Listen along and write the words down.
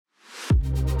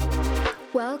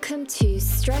Welcome to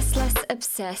Stress Less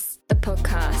Obsessed, the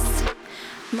podcast.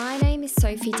 My name is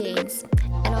Sophie Deans,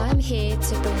 and I'm here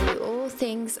to bring you all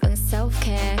things on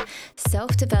self-care,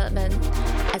 self-development,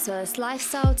 as well as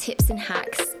lifestyle tips and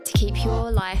hacks to keep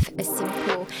your life as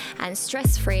simple and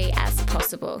stress-free as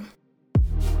possible.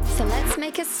 So let's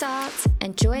make a start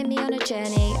and join me on a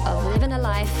journey of living a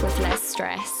life with less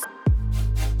stress.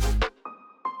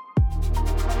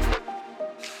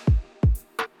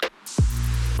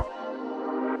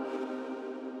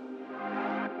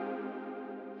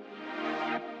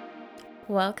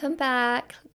 Welcome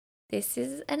back. This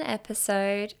is an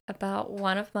episode about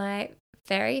one of my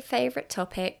very favorite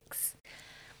topics,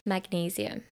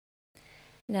 magnesium.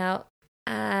 Now,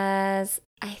 as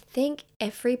I think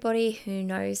everybody who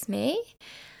knows me,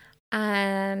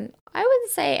 I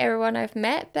wouldn't say everyone I've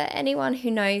met, but anyone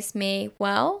who knows me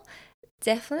well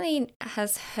definitely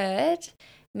has heard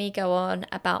me go on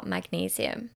about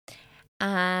magnesium.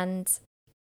 And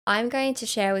I'm going to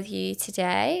share with you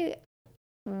today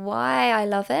why I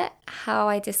love it, how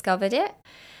I discovered it,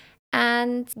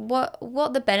 and what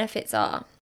the benefits are.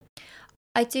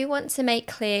 I do want to make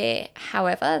clear,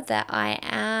 however, that I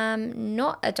am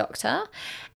not a doctor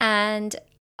and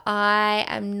I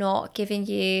am not giving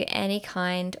you any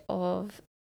kind of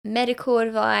medical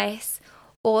advice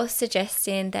or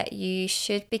suggesting that you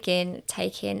should begin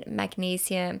taking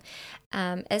magnesium,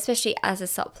 especially as a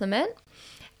supplement.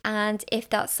 And if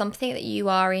that's something that you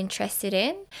are interested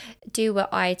in, do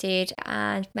what I did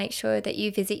and make sure that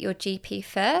you visit your GP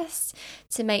first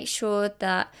to make sure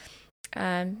that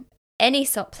any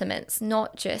supplements,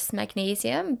 not just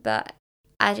magnesium, but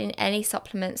adding any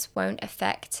supplements won't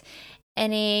affect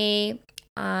any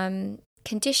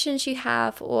conditions you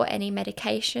have or any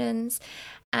medications.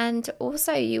 And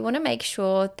also you want to make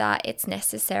sure that it's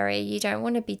necessary. You don't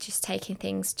want to be just taking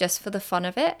things just for the fun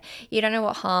of it. You don't know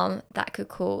what harm that could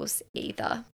cause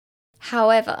either.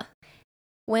 However,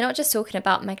 we're not just talking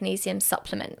about magnesium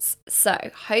supplements. So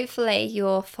hopefully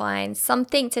you'll find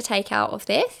something to take out of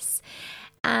this.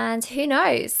 And who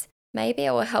knows, maybe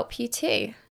it will help you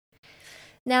too.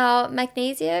 Now,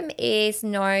 magnesium is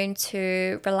known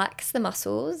to relax the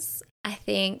muscles. I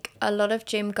think a lot of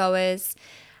gym goers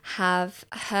have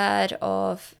heard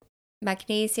of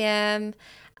magnesium,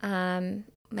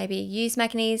 maybe use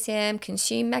magnesium,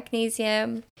 consume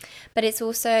magnesium, but it's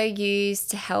also used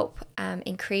to help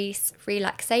increase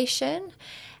relaxation.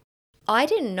 I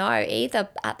didn't know either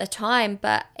at the time,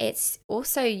 but it's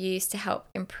also used to help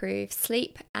improve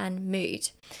sleep and mood.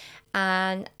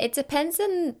 And it depends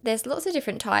on, there's lots of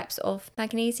different types of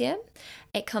magnesium.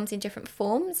 It comes in different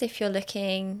forms if you're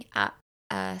looking at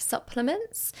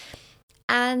supplements.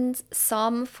 And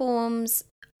some forms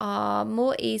are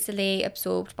more easily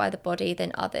absorbed by the body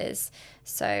than others.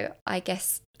 So I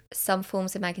guess some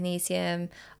forms of magnesium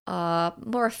are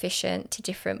more efficient to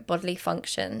different bodily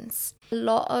functions. A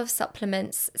lot of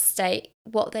supplements state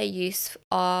what their use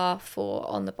are for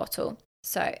on the bottle.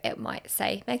 So it might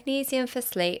say magnesium for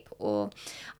sleep, or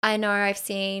I know I've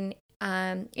seen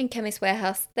in Chemist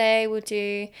Warehouse, they will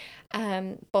do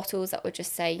bottles that would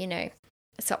just say,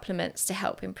 supplements to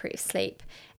help improve sleep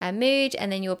and mood,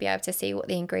 and then you'll be able to see what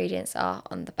the ingredients are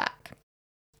on the back.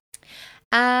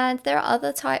 And there are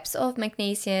other types of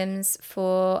magnesiums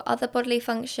for other bodily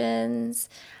functions,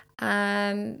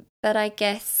 but I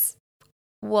guess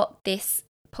what this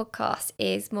podcast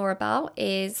is more about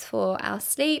is for our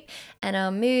sleep and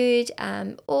our mood,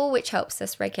 all which helps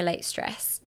us regulate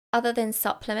stress. Other than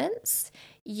supplements,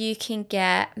 you can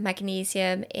get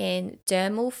magnesium in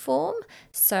dermal form.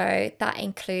 So that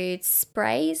includes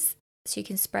sprays. So you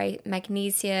can spray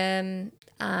magnesium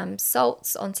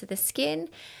salts onto the skin.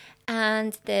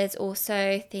 And there's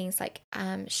also things like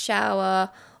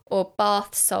shower or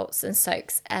bath salts and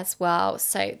soaks as well.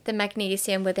 So the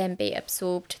magnesium will then be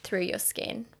absorbed through your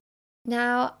skin.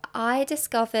 Now, I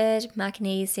discovered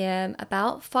magnesium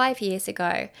about 5 years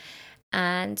ago.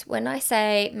 And when I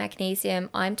say magnesium,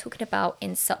 I'm talking about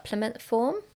in supplement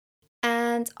form.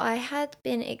 And I had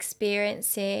been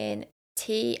experiencing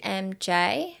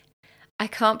TMJ. I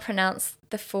can't pronounce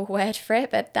the full word for it,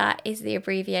 but that is the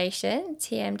abbreviation,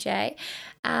 TMJ.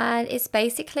 And it's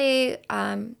basically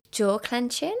jaw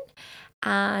clenching.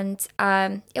 And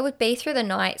it would be through the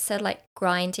night, so like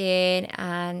grinding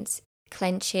and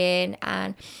clenching.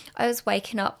 And I was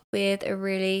waking up with a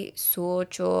really sore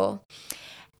jaw.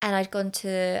 And I'd gone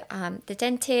to the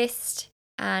dentist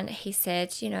and he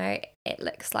said, it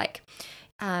looks like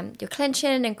you're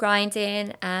clenching and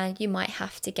grinding and you might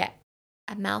have to get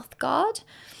a mouth guard.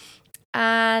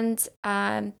 And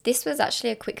this was actually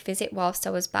a quick visit whilst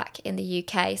I was back in the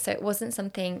UK. So it wasn't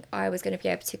something I was going to be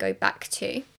able to go back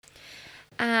to.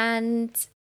 And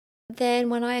then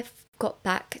when I got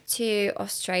back to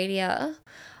Australia,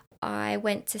 I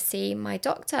went to see my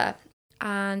doctor.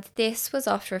 And this was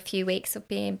after a few weeks of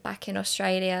being back in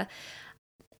Australia.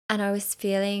 And I was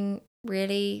feeling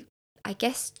really, I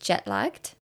guess, jet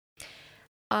lagged.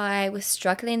 I was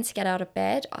struggling to get out of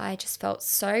bed. I just felt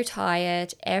so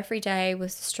tired. Every day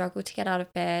was a struggle to get out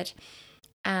of bed.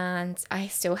 And I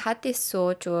still had this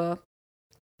sore jaw.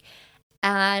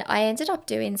 And I ended up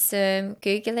doing some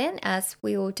Googling, as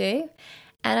we all do.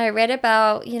 And I read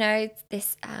about,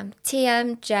 this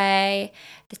TMJ,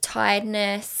 the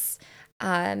tiredness,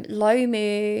 low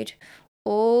mood,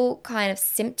 all kind of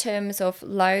symptoms of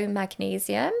low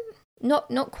magnesium.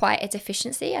 Not quite a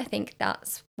deficiency. I think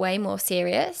that's way more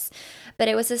serious, but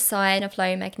it was a sign of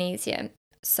low magnesium.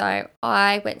 So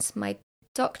I went to my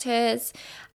doctors.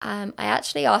 I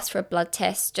actually asked for a blood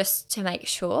test just to make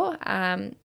sure.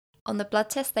 On the blood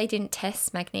test, they didn't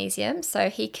test magnesium, so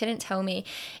he couldn't tell me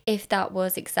if that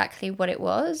was exactly what it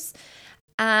was.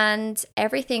 And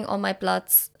everything on my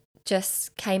bloods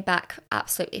just came back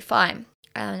absolutely fine.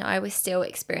 And I was still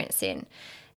experiencing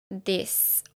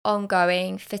this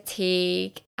ongoing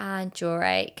fatigue and jaw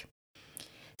ache.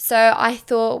 So I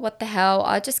thought, what the hell,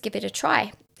 I'll just give it a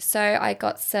try. So I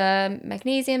got some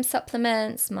magnesium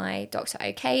supplements, my doctor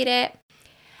okayed it.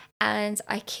 And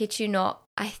I kid you not,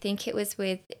 I think it was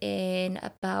within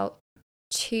about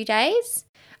 2 days,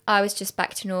 I was just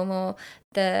back to normal.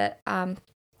 The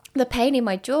pain in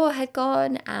my jaw had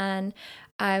gone, and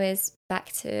I was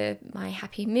back to my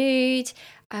happy mood.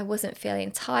 I wasn't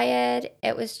feeling tired.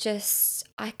 It was just,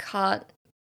 I can't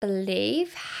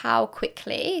believe how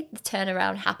quickly the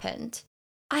turnaround happened.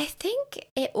 I think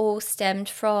it all stemmed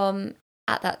from,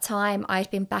 at that time, I'd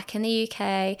been back in the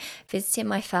UK visiting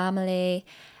my family.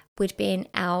 We'd been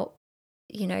out,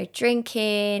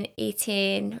 drinking,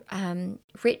 eating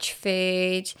rich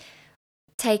food,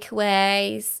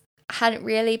 takeaways. I hadn't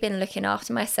really been looking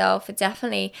after myself. I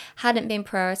definitely hadn't been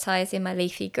prioritizing my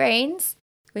leafy greens,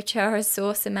 which are a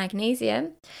source of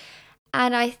magnesium.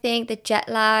 And I think the jet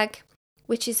lag,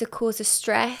 which is a cause of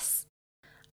stress,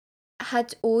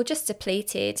 had all just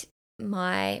depleted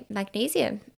my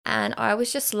magnesium, and I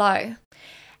was just low.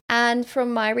 And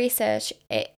from my research,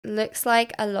 it looks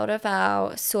like a lot of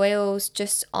our soils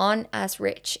just aren't as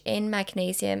rich in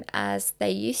magnesium as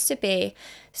they used to be.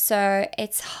 So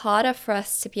it's harder for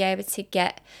us to be able to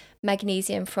get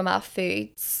magnesium from our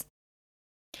foods.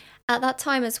 At that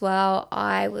time as well,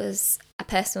 I was a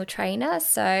personal trainer.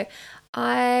 So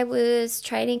I was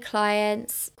training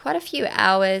clients quite a few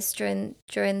hours during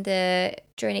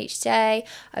each day.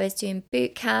 I was doing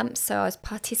boot camps, so I was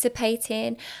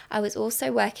participating. I was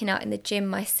also working out in the gym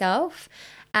myself,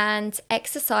 and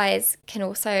exercise can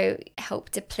also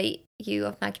help deplete you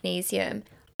of magnesium.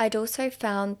 I'd also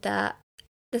found that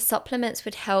the supplements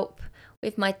would help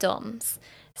with my DOMS.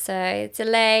 So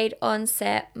delayed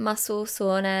onset muscle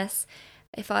soreness.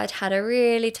 If I'd had a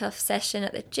really tough session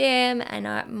at the gym and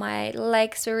my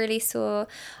legs were really sore,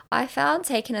 I found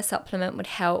taking a supplement would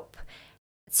help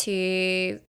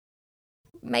to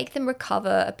make them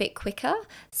recover a bit quicker.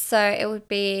 So it would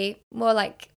be more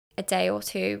like a day or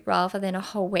two rather than a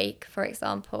whole week, for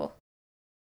example.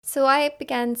 So I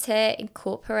began to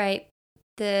incorporate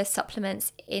the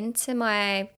supplements into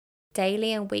my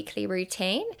daily and weekly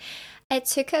routine. It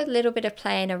took a little bit of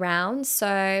playing around.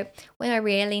 So when I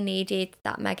really needed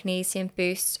that magnesium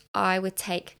boost, I would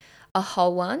take a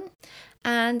whole one.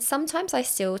 And sometimes I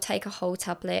still take a whole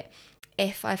tablet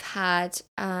if I've had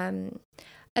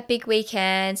a big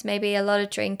weekend, maybe a lot of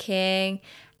drinking,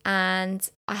 and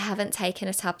I haven't taken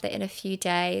a tablet in a few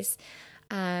days.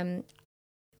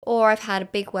 Or I've had a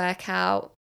big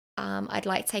workout. I'd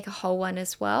like to take a whole one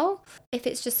as well. If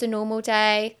it's just a normal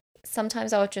day,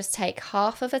 sometimes I'll just take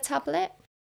half of a tablet.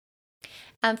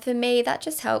 And for me, that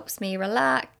just helps me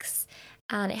relax,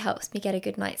 and it helps me get a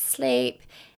good night's sleep,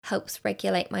 helps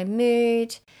regulate my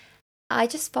mood. I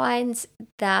just find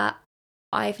that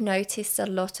I've noticed a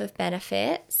lot of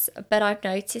benefits, but I've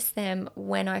noticed them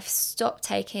when I've stopped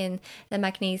taking the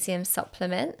magnesium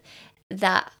supplement,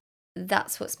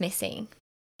 that's what's missing.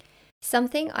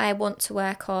 Something I want to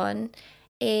work on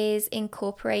is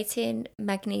incorporating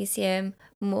magnesium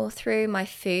more through my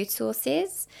food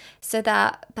sources, so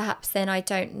that perhaps then I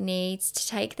don't need to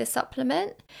take the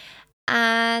supplement.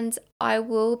 And I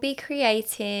will be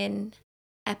creating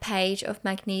a page of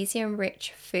magnesium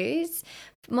rich foods,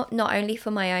 not only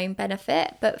for my own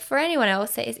benefit, but for anyone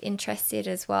else that is interested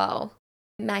as well.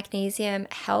 Magnesium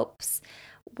helps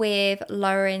with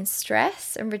lowering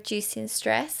stress and reducing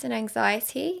stress and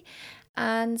anxiety.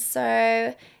 And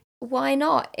so why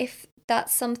not? If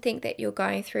that's something that you're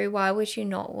going through, why would you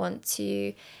not want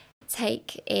to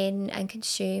take in and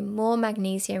consume more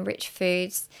magnesium rich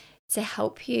foods to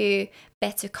help you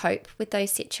better cope with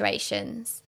those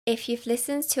situations? If you've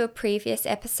listened to a previous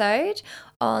episode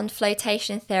on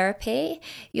flotation therapy,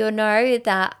 you'll know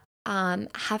that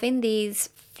having these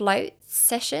float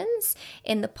sessions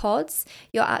in the pods,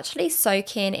 you're actually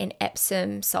soaking in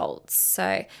Epsom salts.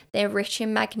 So they're rich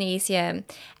in magnesium,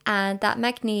 and that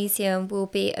magnesium will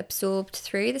be absorbed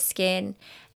through the skin.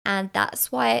 And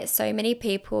that's why so many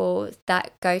people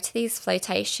that go to these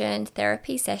flotation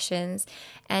therapy sessions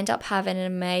end up having an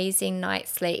amazing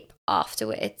night's sleep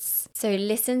afterwards. So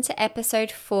listen to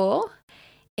episode 4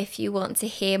 if you want to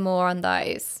hear more on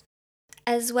those.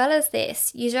 As well as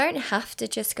this, you don't have to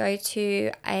just go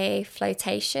to a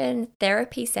flotation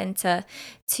therapy center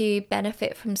to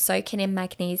benefit from soaking in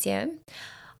magnesium.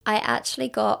 I actually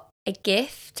got a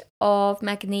gift of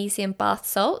magnesium bath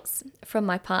salts from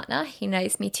my partner. He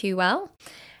knows me too well.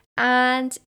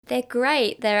 And they're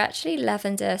great. They're actually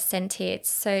lavender scented.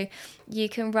 So you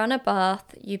can run a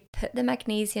bath, you put the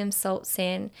magnesium salts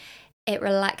in, it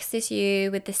relaxes you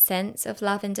with the scent of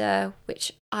lavender,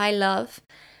 which I love.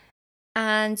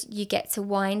 And you get to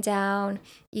wind down.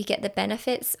 You get the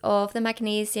benefits of the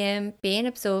magnesium being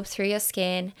absorbed through your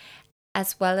skin,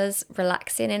 as well as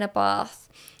relaxing in a bath.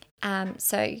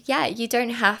 So yeah, you don't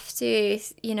have to,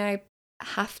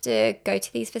 have to go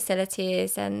to these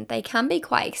facilities, and they can be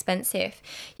quite expensive.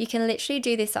 You can literally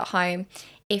do this at home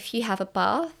if you have a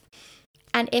bath.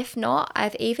 And if not,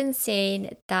 I've even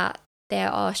seen that there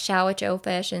are shower gel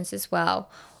versions as well,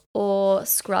 or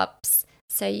scrubs.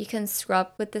 So you can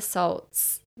scrub with the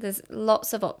salts. There's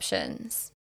lots of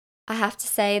options. I have to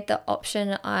say the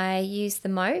option I use the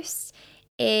most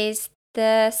is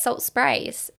the salt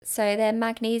sprays. So they're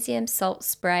magnesium salt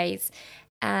sprays,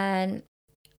 and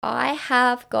I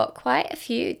have got quite a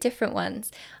few different ones.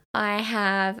 I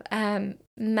have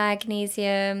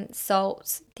magnesium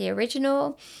salt, the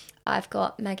original. I've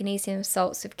got magnesium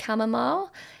salts with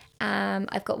chamomile.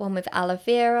 I've got one with aloe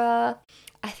vera.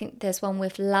 I think there's one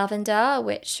with lavender,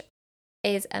 which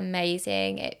is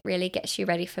amazing. It really gets you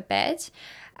ready for bed.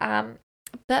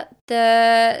 But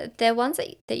they're ones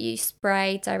that you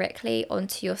spray directly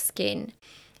onto your skin.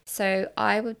 So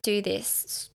I would do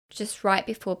this just right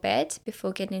before bed,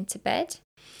 before getting into bed.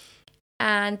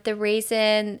 And the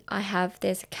reason I have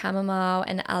there's a chamomile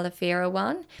and aloe vera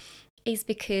one is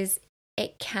because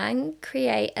it can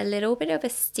create a little bit of a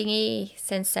stingy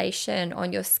sensation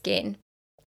on your skin.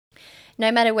 No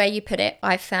matter where you put it,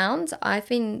 I've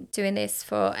been doing this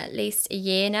for at least a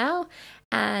year now,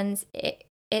 and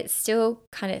it still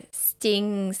kind of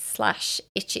stings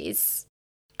 / itches.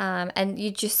 And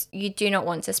you do not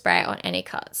want to spray it on any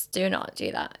cuts. Do not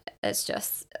do that. It's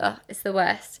just, it's the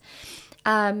worst.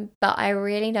 But I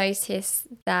really notice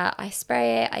that I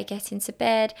spray it, I get into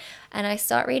bed, and I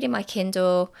start reading my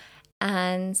Kindle,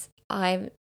 and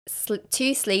I'm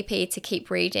too sleepy to keep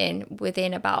reading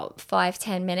within about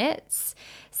 5-10 minutes.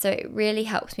 So it really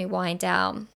helps me wind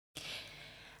down.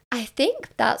 I think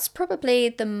that's probably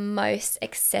the most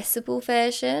accessible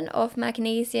version of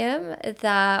magnesium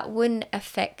that wouldn't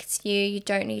affect you. You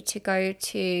don't need to go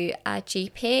to a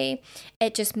GP.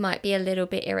 It just might be a little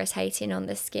bit irritating on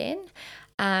the skin.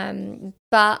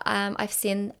 But I've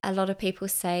seen a lot of people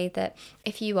say that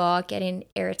if you are getting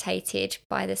irritated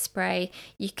by the spray,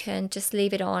 you can just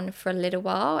leave it on for a little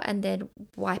while and then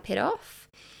wipe it off.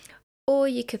 Or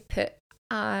you could put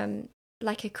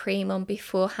like a cream on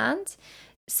beforehand,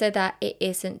 so that it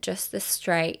isn't just the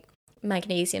straight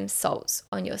magnesium salts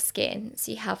on your skin.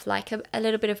 So you have like a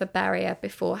little bit of a barrier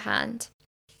beforehand.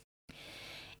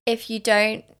 If you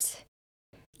don't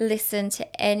listen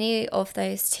to any of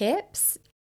those tips,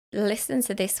 listen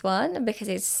to this one because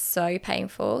it's so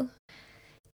painful.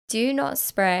 Do not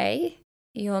spray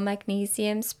your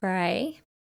magnesium spray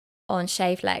on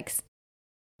shaved legs.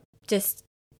 Just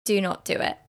do not do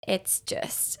it. It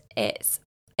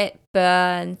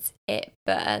burns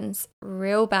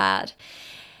real bad.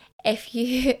 If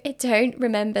you don't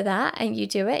remember that and you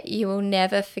do it, you will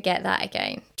never forget that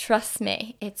again. Trust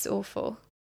me, it's awful.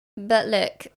 But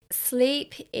look,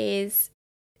 sleep is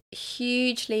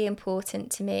hugely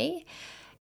important to me.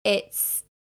 It's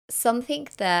something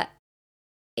that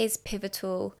is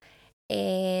pivotal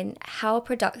in how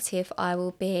productive I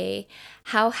will be,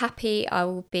 how happy I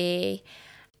will be,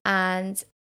 and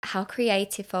how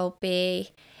creative I'll be.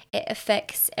 It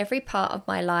affects every part of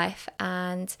my life,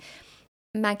 and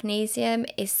magnesium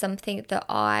is something that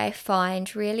I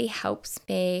find really helps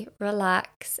me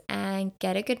relax and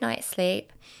get a good night's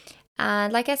sleep.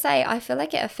 And like I say, I feel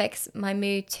like it affects my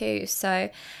mood too. So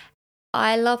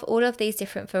I love all of these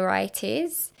different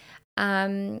varieties.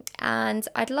 And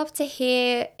I'd love to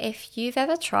hear if you've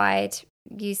ever tried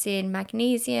using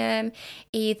magnesium,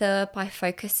 either by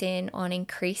focusing on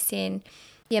increasing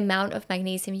the amount of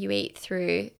magnesium you eat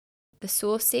through the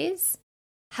sources.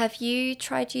 Have you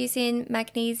tried using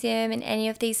magnesium in any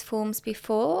of these forms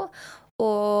before?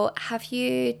 Or have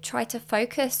you tried to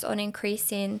focus on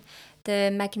increasing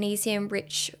the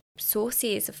magnesium-rich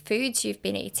sources of foods you've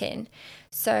been eating?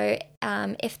 So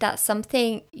if that's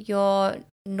something you're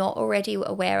not already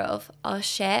aware of, I'll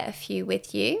share a few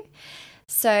with you.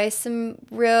 So some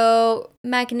real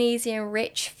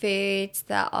magnesium-rich foods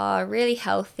that are really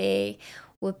healthy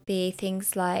would be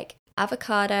things like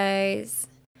avocados,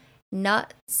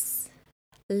 nuts,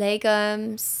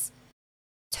 legumes,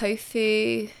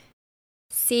 tofu,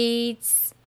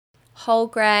 seeds, whole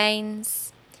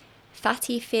grains,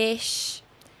 fatty fish,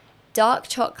 dark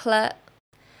chocolate.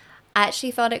 I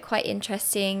actually found it quite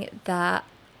interesting that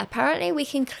apparently we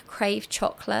can crave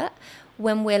chocolate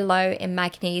when we're low in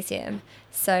magnesium.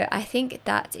 So I think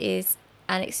that is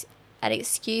an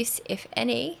excuse, if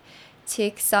any,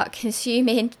 to start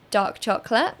consuming dark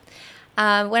chocolate.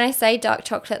 When I say dark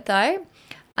chocolate though,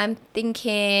 I'm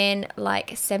thinking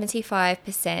like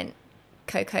 75%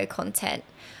 cocoa content.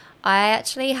 I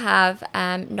actually have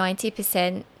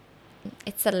 90%,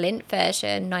 it's a Lindt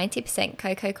version, 90%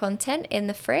 cocoa content in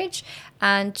the fridge,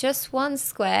 and just one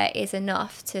square is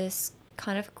enough to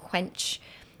kind of quench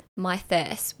my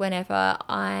thirst whenever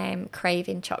I'm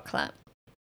craving chocolate.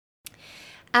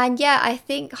 And yeah, I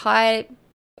think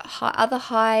other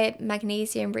high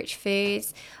magnesium rich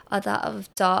foods are that of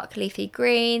dark leafy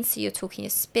greens. So you're talking your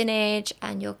spinach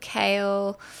and your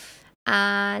kale,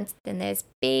 and then there's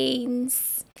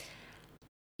beans,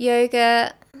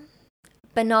 yogurt,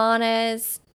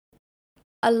 bananas.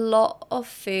 A lot of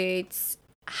foods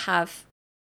have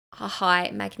a high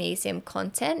magnesium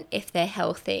content if they're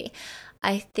healthy.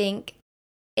 I think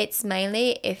it's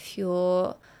mainly if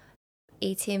you're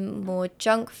eating more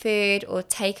junk food or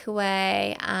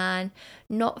takeaway and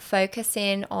not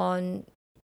focusing on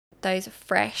those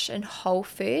fresh and whole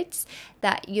foods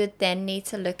that you'd then need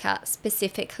to look at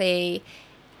specifically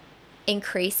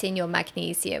increasing your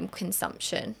magnesium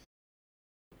consumption.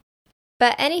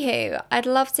 But anywho, I'd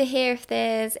love to hear if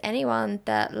there's anyone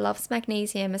that loves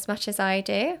magnesium as much as I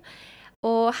do.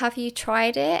 Or have you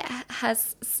tried it?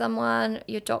 Has someone,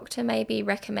 your doctor maybe,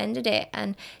 recommended it,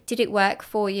 and did it work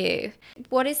for you?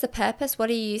 What is the purpose? What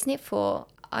are you using it for?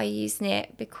 Are you using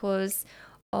it because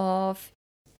of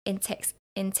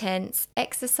intense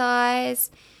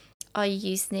exercise? Are you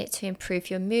using it to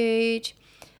improve your mood?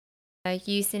 Are you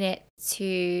using it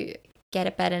to get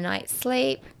a better night's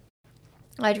sleep?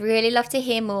 I'd really love to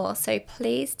hear more, so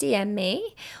please DM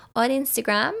me on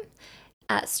Instagram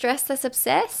at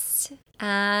stresslessobsessed,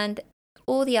 and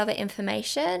all the other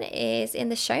information is in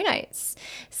the show notes.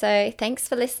 So thanks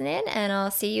for listening, and I'll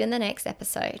see you in the next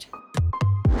episode.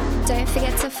 Don't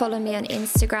forget to follow me on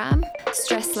Instagram,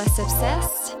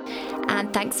 stresslessobsessed,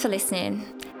 and thanks for listening.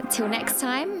 Until next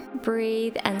time,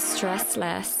 breathe and stress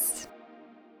less.